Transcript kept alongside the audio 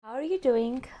are you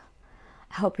doing?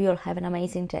 I hope you'll have an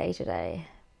amazing day today.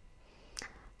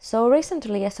 So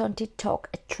recently I saw on TikTok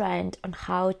a trend on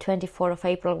how 24th of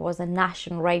April was a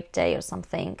National Rape Day or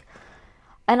something.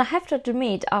 And I have to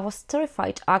admit, I was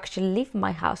terrified to actually leave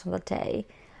my house on that day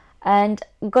and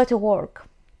go to work.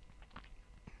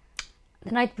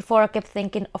 The night before I kept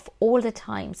thinking of all the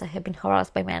times I have been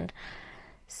harassed by men.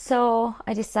 So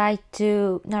I decided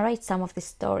to narrate some of these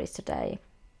stories today.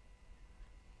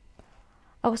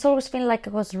 I was always feeling like I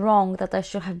was wrong, that I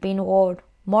should have been worn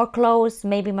more clothes.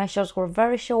 Maybe my shorts were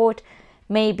very short.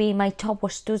 Maybe my top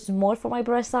was too small for my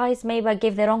breast size. Maybe I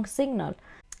gave the wrong signal.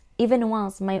 Even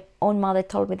once my own mother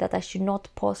told me that I should not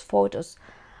post photos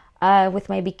with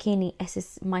my bikini, as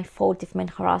it's my fault if men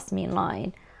harass me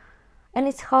online. And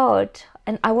it's hard,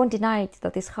 and I won't deny it,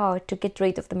 that it's hard to get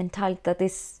rid of the mentality that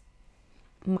is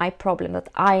my problem, that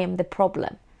I am the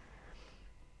problem.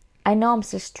 I know I'm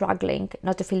still struggling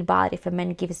not to feel bad if a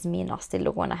man gives me a nasty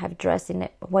look when I have dressed in a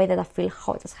way that I feel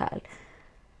hot as hell.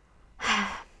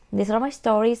 These are my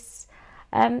stories,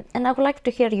 and I would like to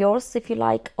hear yours if you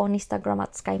like on Instagram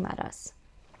at Sky Matters.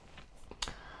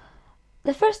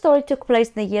 The first story took place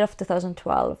in the year of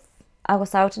 2012. I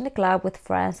was out in the club with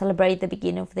friends celebrating the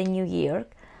beginning of the new year.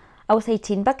 I was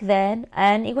 18 back then,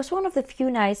 and it was one of the few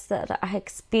nights that I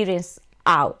experienced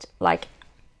out. Like,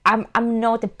 I'm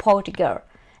not a party girl.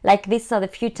 Like, these are the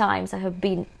few times I have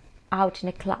been out in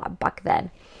a club back then.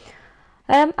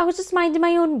 I was just minding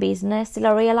my own business till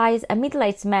I realized a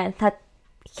middle-aged man, that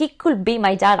he could be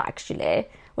my dad actually,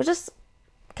 was just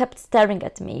kept staring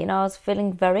at me. I was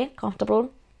feeling very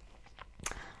uncomfortable.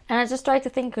 And I just tried to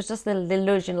think it was just a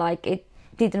delusion, like it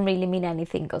didn't really mean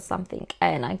anything or something.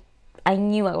 And I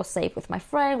knew I was safe with my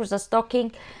friend, was just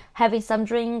talking, having some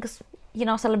drinks,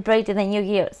 celebrating the New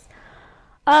Year's.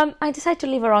 I decided to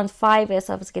leave around 5 as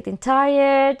I was getting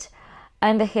tired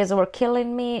and the heels were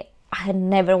killing me. I had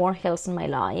never worn heels in my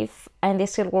life, and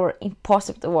these heels were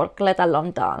impossible to work, let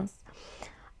alone dance.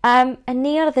 And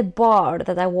near the bar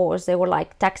that I was, they were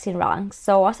like taxi ranks.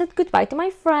 So I said goodbye to my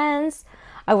friends.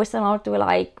 I wished them all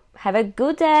to have a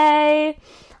good day.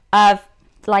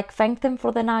 Thanked them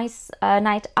for the nice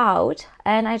night out,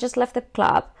 and I just left the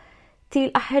club. Till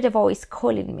I heard a voice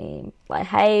calling me, like,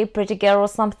 hey, pretty girl, or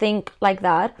something like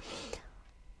that.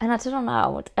 And I turned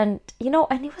around, and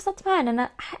it was that man. And I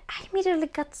immediately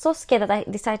got so scared that I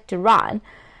decided to run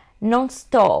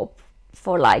non-stop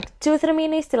for 2-3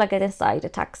 minutes till I get inside a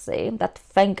taxi. That,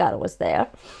 thank God, was there.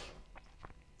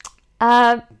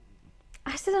 I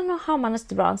still don't know how I managed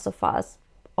to run so fast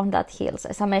on that heels.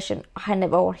 As I mentioned, I had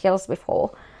never worn heels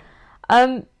before.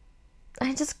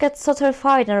 I just got so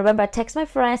terrified. And I remember I texted my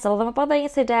friends, told them about the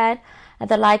incident, and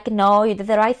they're like, no, you did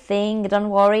the right thing, don't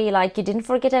worry, you didn't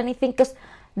forget anything. Because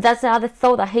that's the other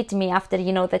thought that hit me after,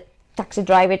 the taxi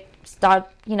driver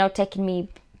started, taking me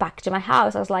back to my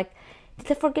house. I was like,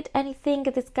 did I forget anything?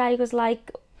 This guy was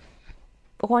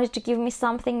wanted to give me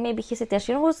something. Maybe his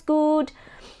attention was good,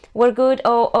 we're good,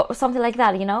 or something like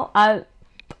that,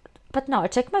 But no, I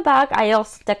checked my bag. I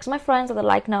also text my friends, and they're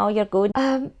like, no, you're good.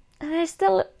 And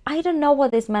I don't know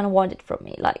what this man wanted from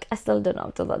me. I still don't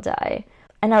know till that day.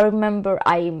 And I remember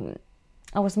I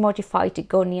was mortified to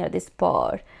go near this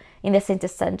bar in the city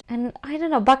center. And I don't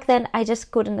know, back then I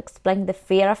just couldn't explain the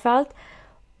fear I felt.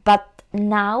 But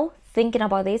now, thinking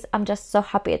about this, I'm just so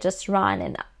happy I just ran,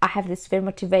 and I have this fear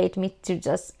motivate me to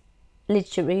just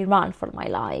literally run for my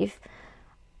life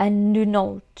and do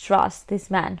not trust this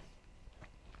man.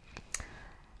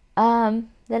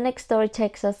 The next story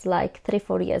takes us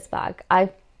 3-4 years back. I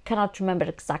cannot remember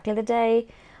exactly the day.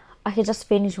 I had just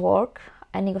finished work,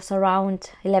 and it was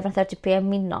around 11:30 p.m.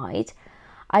 midnight.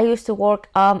 I used to work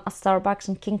at Starbucks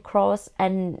in King Cross,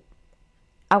 and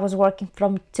I was working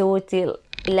from 2 till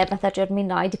 11:30 at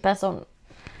midnight. Depends on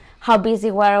how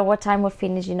busy we were or what time we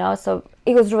finished, So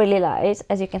it was really late,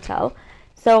 as you can tell.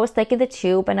 So I was taking the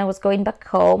tube, and I was going back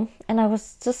home, and I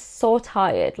was just so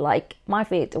tired. My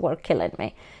feet were killing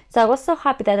me. So I was so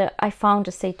happy that I found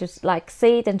a seat to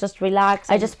sit and just relax.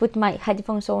 I just put my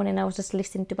headphones on, and I was just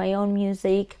listening to my own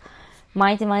music,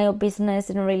 minding my own business,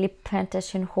 and really paying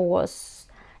attention who was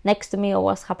next to me or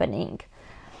what's happening.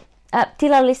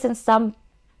 Till I listened some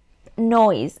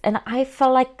noise, and I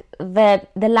felt like the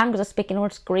language I was speaking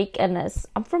was Greek, and as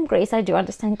I'm from Greece, I do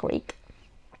understand Greek.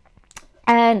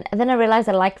 And then I realized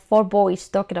that 4 boys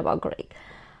talking about Greek.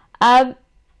 And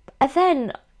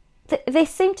then they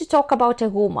seemed to talk about a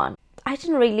woman. I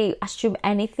didn't really assume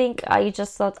anything. I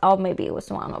just thought, maybe it was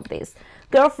one of these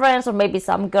girlfriends, or maybe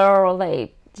some girl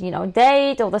they,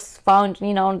 date, or just found,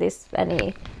 on this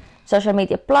any social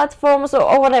media platforms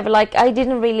or whatever. I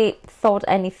didn't really thought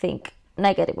anything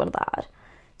negative on that.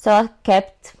 So I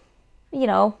kept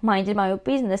minding my own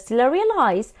business, till I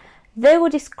realized they were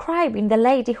describing the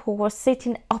lady who was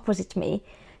sitting opposite me,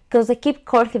 because they keep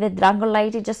calling her the drunken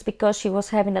lady just because she was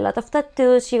having a lot of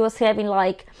tattoos. She was having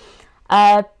like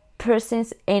a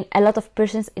lot of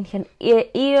piercings in her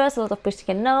ears, a lot of piercings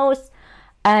in her nose,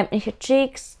 in her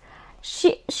cheeks.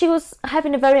 She was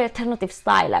having a very alternative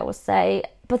style, I would say,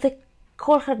 but they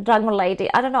call her drunken lady.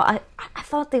 I don't know. I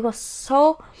thought it was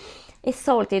so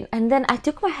insulting, and then I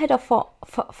took my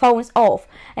phones off,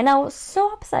 and I was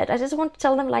so upset. I just want to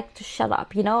tell them like to shut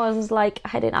up. I was like, I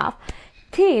had enough.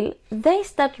 Till they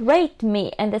start rating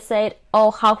me, and they said,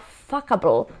 "Oh, how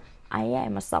fuckable I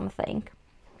am," or something.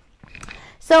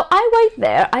 So I wait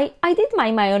there. I did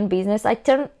my own business. I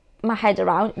turned my head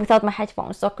around without my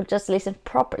headphones, so I could just listen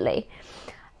properly.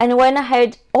 And when I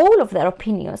heard all of their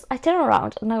opinions, I turned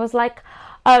around and I was like,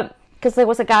 because there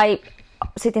was a guy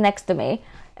sitting next to me,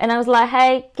 and I was like,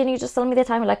 "Hey, can you just tell me the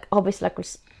time?" Like, obviously, I could,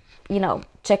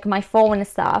 check my phone and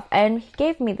stuff. And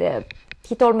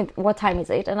he told me what time is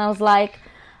it, and I was like,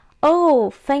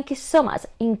 "Oh, thank you so much,"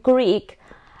 in Greek.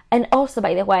 And also,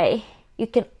 by the way, you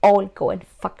can all go and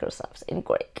fuck yourselves in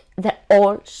Greek. They're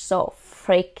all so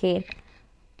freaking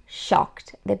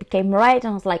shocked. They became red,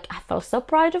 and I was like, I felt so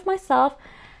proud of myself.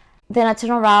 Then I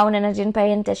turned around and I didn't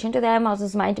pay attention to them. I was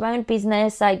just minding my own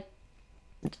business. I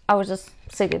was just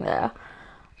sitting there.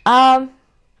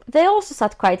 They also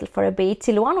sat quietly for a bit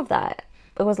till one of them,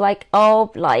 it was like,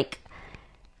 "Oh, like,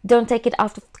 don't take it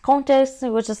out of context.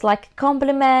 It was just like a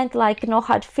compliment, like no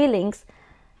hard feelings."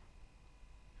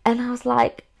 And I was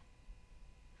like,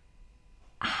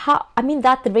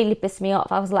 that really pissed me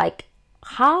off. I was like,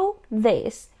 how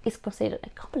this is considered a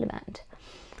compliment?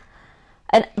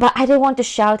 But I didn't want to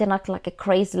shout and act like a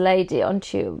crazy lady on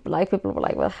tube. Like, people were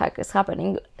like, what the heck is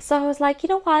happening? So I was like, you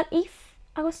know what? If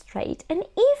I was straight, and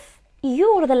if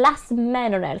you were the last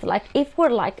man on earth, like if we're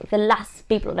like the last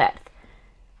people on earth,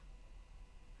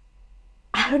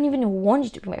 I don't even want you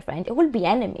to be my friend. It will be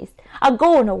enemies. I'll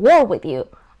go on a war with you.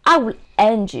 I will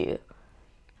end you.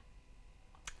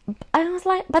 And I was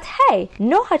like, but hey,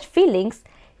 no hard feelings.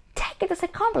 Take it as a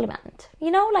compliment.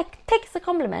 Take it as a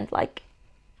compliment. Like,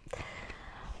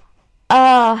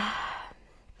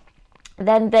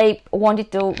 then they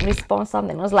wanted to respond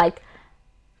something. I was like,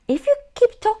 if you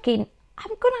keep talking,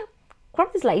 I'm gonna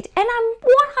grab this lady, and I'm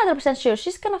 100% sure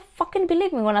she's gonna fucking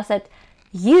believe me when I said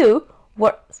you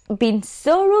were being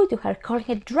so rude to her, calling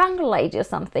her drunken lady or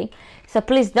something. So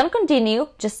please don't continue.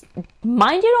 Just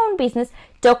mind your own business.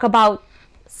 Talk about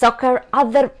soccer,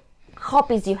 other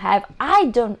hobbies you have. I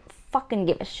don't fucking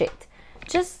give a shit.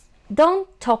 Just don't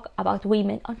talk about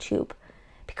women on tube,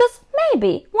 because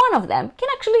maybe one of them can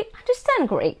actually understand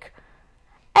Greek,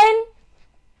 and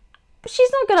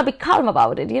she's not gonna be calm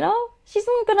about it. She's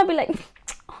not gonna be like,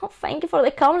 "Oh, thank you for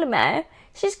the compliment."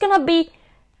 She's gonna be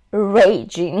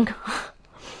raging.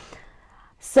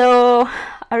 So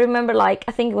I remember, like,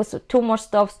 I think it was 2 more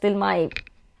stops till I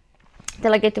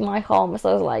get to my home. So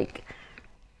I was like,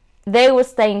 they were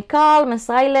staying calm and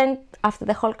silent after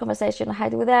the whole conversation I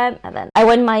had with them, and then I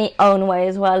went my own way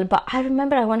as well. But I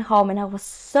remember I went home and I was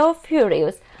so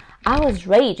furious. I was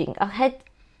raging.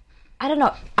 I don't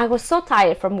know, I was so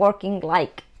tired from working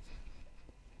like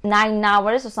 9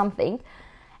 hours or something.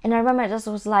 And I remember I just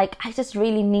was like, I just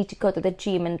really need to go to the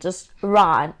gym and just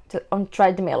run on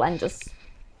treadmill and just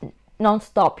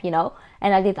non-stop,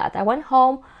 And I did that. I went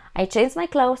home, I changed my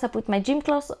clothes, I put my gym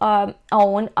clothes on.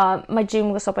 My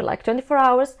gym was open like 24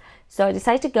 hours. So I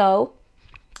decided to go.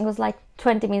 It was like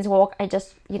 20 minutes walk. I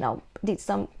just, did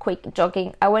some quick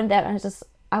jogging. I went there and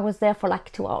I was there for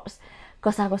like 2 hours,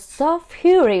 because I was so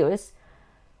furious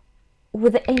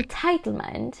with the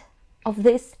entitlement of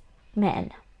this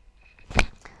man.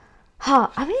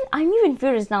 I'm even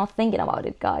furious now thinking about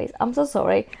it, guys. I'm so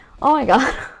sorry. Oh my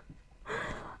god.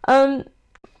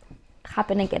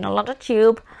 Happened again a lot of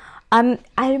tube. I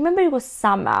remember it was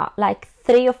summer, like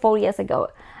 3 or 4 years ago.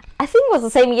 I think it was the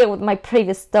same year with my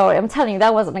previous story. I'm telling you,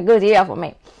 that wasn't a good year for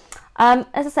me.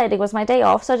 As I said, it was my day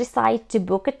off, so I decided to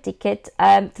book a ticket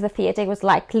to the theatre. It was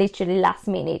like literally last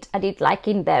minute. I did like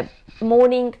in the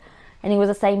morning, and it was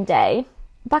the same day.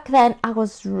 Back then, I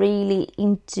was really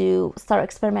into start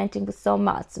experimenting with so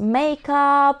much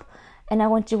makeup, and I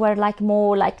want to wear like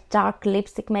more like dark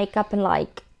lipstick makeup and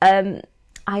like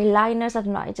eyeliners. I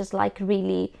don't know, I just like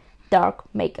really dark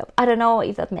makeup. I don't know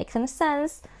if that makes any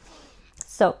sense.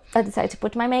 So I decided to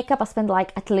put my makeup. I spent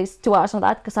like at least 2 hours on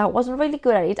that because I wasn't really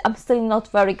good at it. I'm still not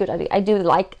very good at it. I do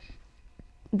like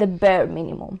the bare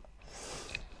minimum.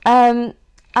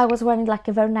 I was wearing like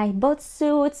a very nice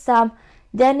boatsuit, some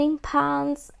denim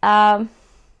pants,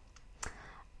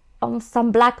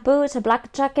 some black boots, a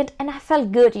black jacket, and I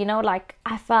felt good, like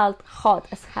I felt hot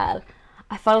as hell.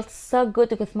 I felt so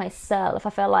good with myself. I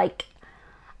felt like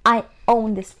I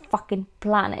own this fucking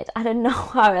planet. I don't know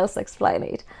how else to explain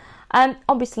it.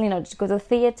 Obviously, just go to the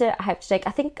theatre. I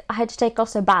think I had to take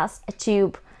also a bus, a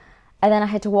tube, and then I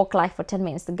had to walk like for 10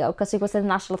 minutes to go because it was a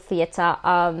National Theatre.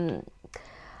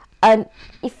 And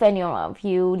if any of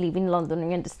you live in London,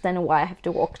 you understand why I have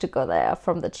to walk to go there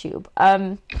from the tube.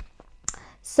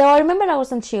 So I remember I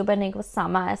was on tube and it was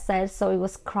summer, I said, so it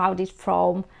was crowded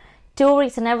from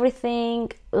tourists and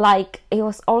everything, like it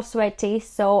was all sweaty,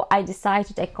 so I decided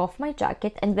to take off my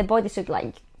jacket, and the bodysuit,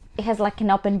 like it has like an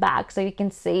open back, so you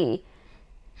can see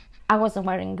I wasn't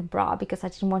wearing a bra because I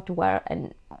didn't want to wear,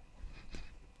 and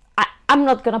I'm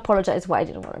not gonna apologize why I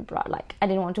didn't wear a bra, like I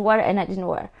didn't want to wear it and I didn't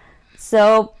wear.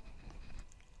 So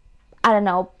I don't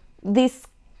know, these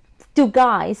two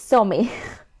guys saw me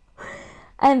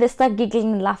and they started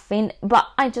giggling and laughing, but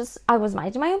I was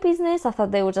minding my own business. I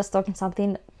thought they were just talking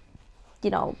something,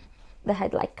 they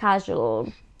had like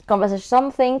casual conversation,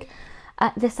 something.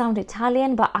 They sound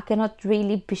Italian, but I cannot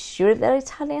really be sure they're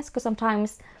Italians because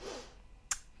sometimes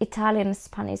Italian and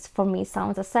Spanish for me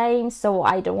sounds the same, so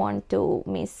I don't want to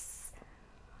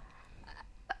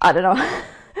I don't know.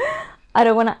 I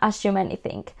don't want to assume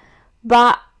anything.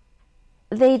 But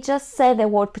they just said the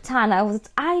word putana.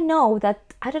 I know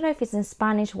that, I don't know if it's a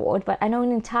Spanish word, but I know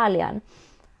in Italian,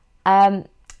 in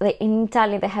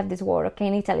Italian they have this word, okay?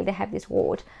 In Italy they have this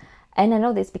word. And I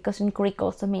know this because in Greek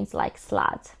also means like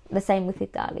slut. The same with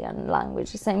Italian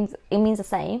language. It means the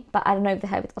same, but I don't know if they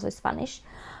have it also in Spanish.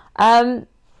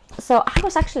 So I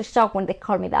was actually shocked when they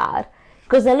called me that,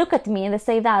 because they look at me and they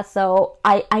say that, so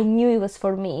I knew it was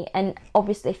for me, and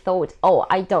obviously thought, oh,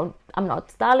 I'm not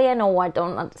Italian, or I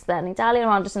don't understand Italian,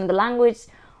 or understand the language,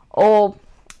 or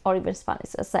even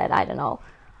Spanish. I said, I don't know.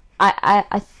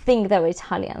 I think they were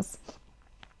Italians.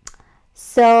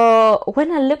 So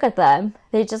when I look at them,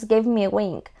 they just gave me a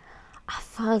wink. I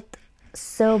felt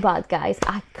so bad, guys.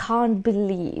 I can't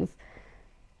believe.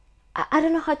 I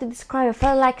don't know how to describe it. I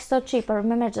felt like so cheap. I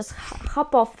remember I just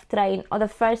hop off the train or the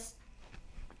first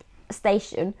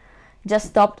station, just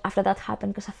stopped after that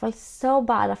happened because I felt so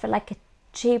bad. I felt like a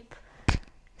cheap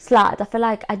slut. I felt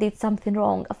like I did something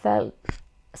wrong. I felt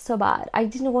so bad. I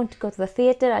didn't want to go to the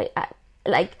theater.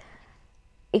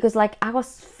 It was like I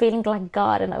was feeling like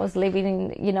God and I was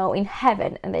living in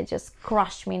heaven, and they just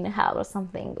crushed me in hell or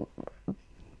something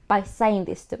by saying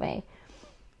this to me,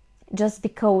 just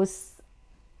because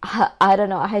I don't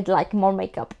know, I had like more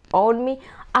makeup on me.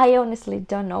 I honestly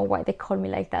don't know why they called me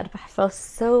like that, but I felt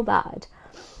so bad.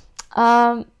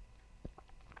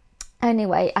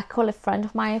 Anyway, I called a friend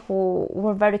of mine who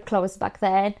were very close back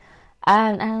then,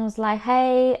 and I was like,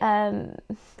 hey,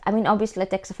 obviously I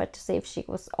texted her to see if she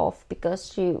was off,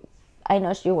 because I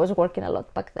know she was working a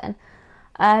lot back then.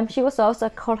 She was also, I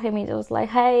called him and I was like,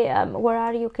 hey, where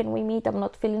are you? Can we meet? I'm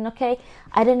not feeling okay.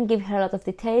 I didn't give her a lot of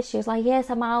details. She was like, yes,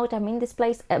 I'm out. I'm in this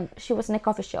place. She was in a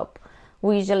coffee shop.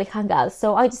 We usually hung out.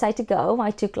 So I decided to go.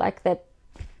 I took like the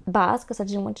bus because I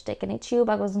didn't want to take any tube.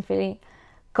 I wasn't feeling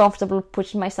comfortable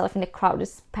putting myself in a crowded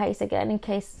space again in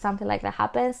case something like that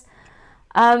happens.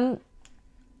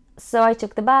 So I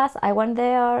took the bus. I went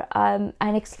there and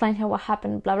explained her what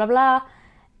happened, blah, blah, blah.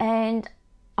 And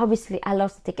obviously I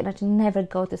lost the ticket. I could never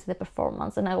go to see the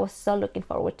performance, and I was so looking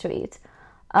forward to it.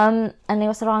 And it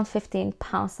was around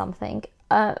 £15 something.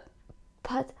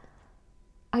 But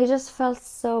I just felt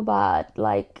so bad,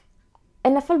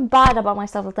 and I felt bad about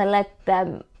myself that I let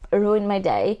them ruin my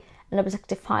day and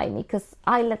objectify me, because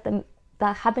I let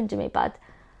that happen to me. But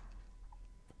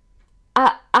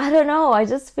I don't know, I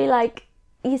just feel like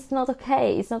it's not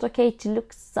okay. It's not okay to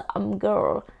look some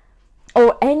girl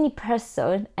or any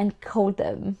person and call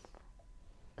them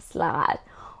slut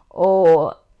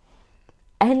or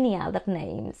any other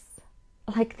names.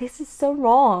 Like, this is so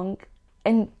wrong,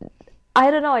 and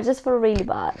I don't know, I just feel really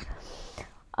bad.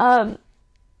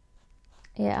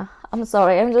 Yeah, I'm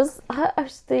sorry. I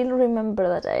still remember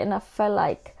that day, and I felt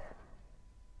like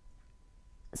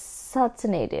such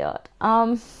an idiot.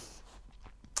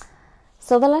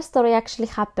 So the last story actually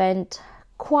happened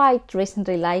quite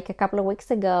recently, like a couple of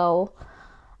weeks ago.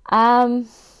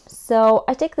 So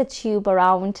I take the tube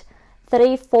around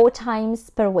 3-4 times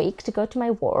per week to go to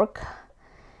my work.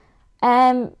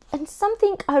 And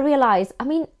something I realized,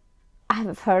 I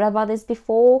have heard about this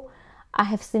before. I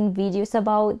have seen videos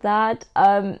about that,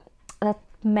 that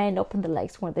men open the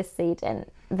legs when they sit and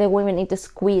the women need to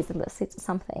squeeze in the seats or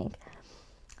something.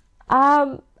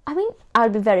 I'll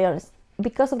be very honest.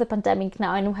 Because of the pandemic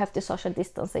now, and we have to social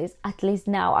distances, at least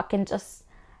now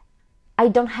I I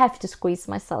don't have to squeeze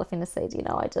myself in a seat,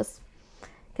 I just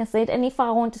can sit. And if I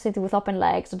want to sit with open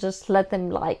legs or just let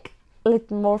them a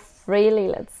little more freely,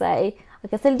 let's say, I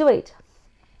can still do it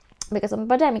because I'm a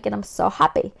pandemic and I'm so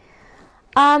happy.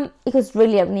 It was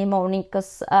really early morning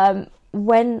because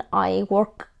when I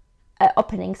work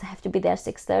openings, I have to be there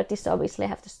 6:30, so obviously I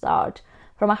have to start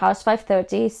from my house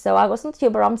 5:30. So I was on the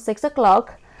tube around 6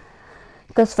 o'clock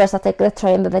because first I take the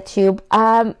train, then the tube.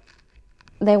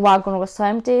 The wagon was so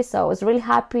empty, so I was really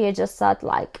happy. I just sat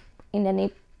in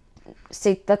any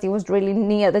seat that it was really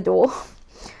near the door.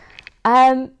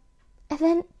 And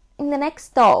then in the next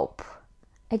stop,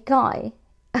 a guy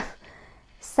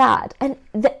sat, and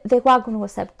the wagon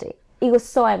was empty. It was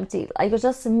so empty. It was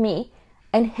just me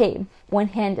and him when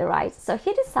he arrived. So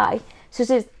he decided to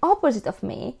sit opposite of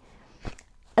me,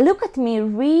 look at me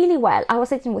really well. I was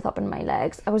sitting with open my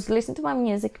legs. I was listening to my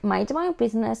music, minding my own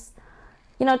business,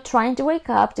 trying to wake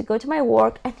up to go to my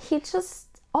work, and he just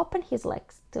opened his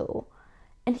legs too.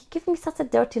 And he gave me such a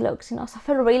dirty look, so I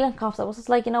felt really uncomfortable. I was just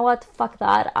like, you know what, fuck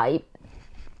that. I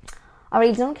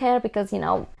really don't care because,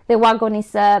 the wagon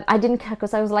is, I didn't care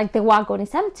because I was like, the wagon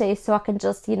is empty, so I can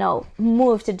just,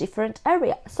 move to a different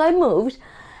area. So I moved,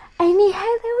 and he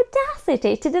had the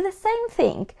audacity to do the same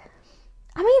thing.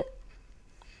 I mean,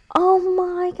 oh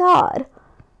my God.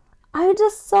 I was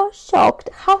just so shocked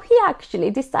how he actually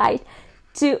decided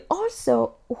to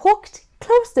also walk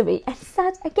close to me and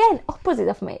sat again opposite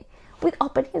of me with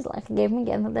open his legs and gave me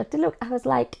again the dirty look. I was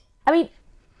like,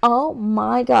 oh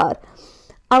my God.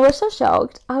 I was so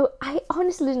shocked. I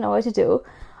honestly didn't know what to do.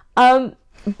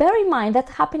 Bear in mind that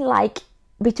happened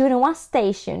between one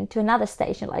station to another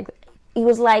station. It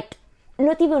was not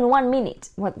even 1 minute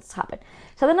when this happened.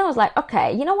 So then I was like,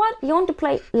 okay, you know what? You want to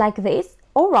play like this?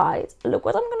 All right, look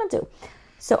what I'm going to do.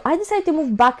 So I decided to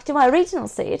move back to my original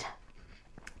seat.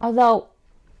 Although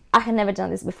I had never done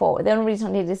this before. The only reason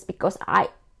I did this because I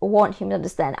want him to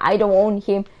understand. I don't want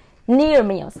him near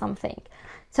me or something.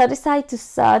 So I decided to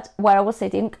sit where I was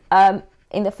sitting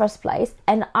in the first place.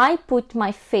 And I put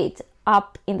my feet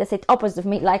up in the seat opposite of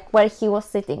me, where he was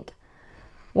sitting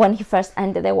when he first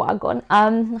entered the wagon.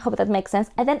 I hope that makes sense.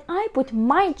 And then I put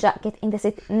my jacket in the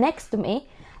seat next to me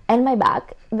and my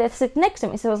bag, the seat next to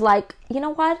me. So I was like, you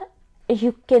know what?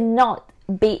 You cannot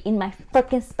be in my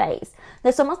freaking space.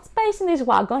 There's so much space in this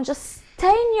wagon. Just stay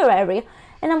in your area,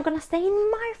 and I'm gonna stay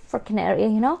in my freaking area,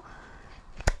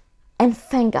 And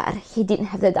thank God he didn't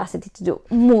have the audacity to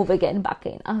move again back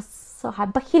in. I was so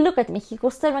happy. But he looked at me. He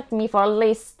was staring at me for at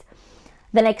least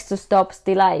the next 2 stops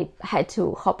till I had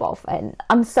to hop off. And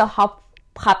I'm so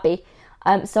happy.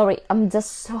 I'm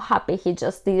just so happy he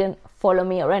just didn't follow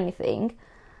me or anything.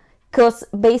 Because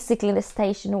basically the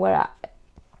station where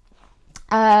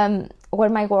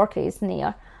my work is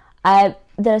near,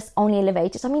 there's only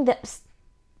elevators. I mean, there's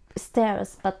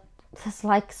stairs, but there's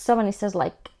so many stairs.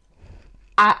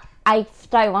 I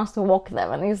try once to walk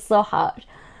them, and it's so hard.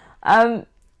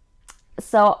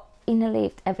 So in a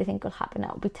lift, everything could happen.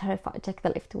 I'll be terrified to take the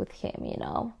lift with him,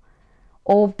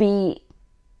 or be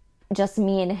just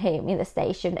me and him in the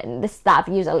station, and the staff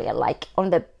usually are on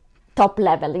the top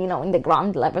level, in the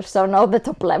ground level, so not the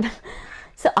top level.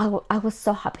 So I was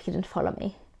so happy he didn't follow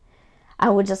me. I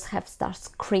would just have start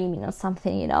screaming or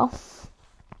something,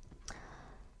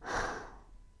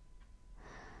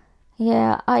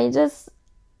 Yeah, I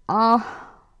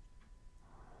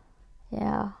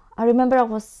remember I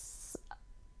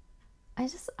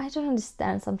don't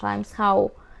understand sometimes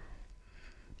how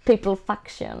people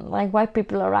function, why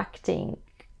people are acting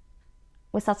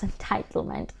with such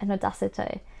entitlement and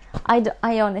audacity.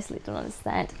 I honestly don't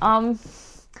understand.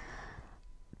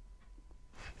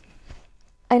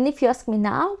 And if you ask me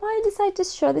now why I decided to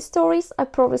share these stories, I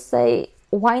probably say,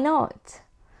 why not?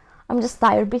 I'm just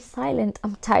tired of being silent.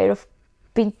 I'm tired of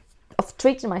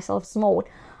treating myself small.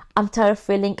 I'm tired of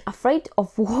feeling afraid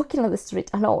of walking on the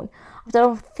street alone. I'm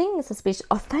tired of thinking suspicious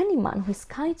of any man who is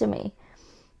kind to me.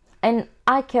 And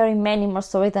I carry many more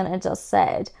stories than I just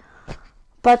said.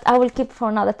 But I will keep for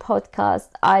another podcast.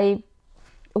 I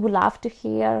would love to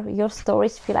hear your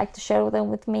stories if you like to share them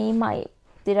with me. My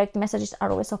direct messages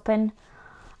are always open.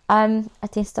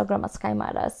 At Instagram at Sky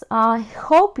Matters. I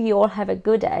hope you all have a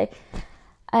good day.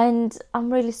 And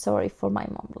I'm really sorry for my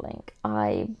mumbling.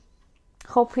 I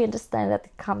hope you understand that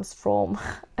it comes from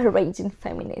a raging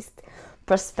feminist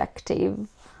perspective.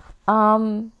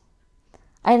 And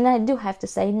I do have to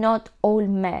say, not all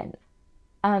men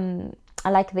are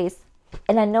like this.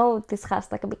 And I know this has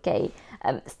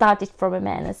started from a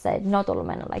man and said, not all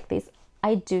men are like this.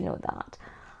 I do know that.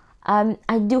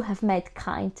 I do have met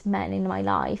kind men in my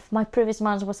life. My previous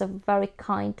man was a very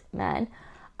kind man.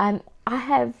 I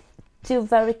have two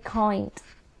very kind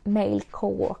male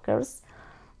co-workers.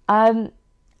 I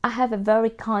have a very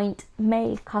kind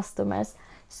male customers,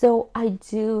 so I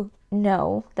do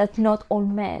know that not all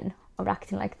men are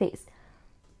acting like this,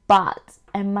 but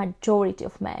a majority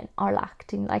of men are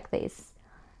acting like this,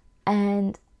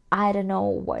 and I don't know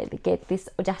where they get this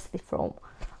audacity from.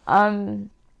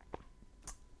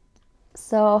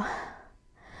 So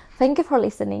thank you for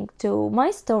listening to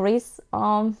my stories.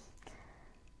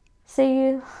 See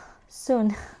you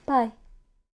soon. Bye.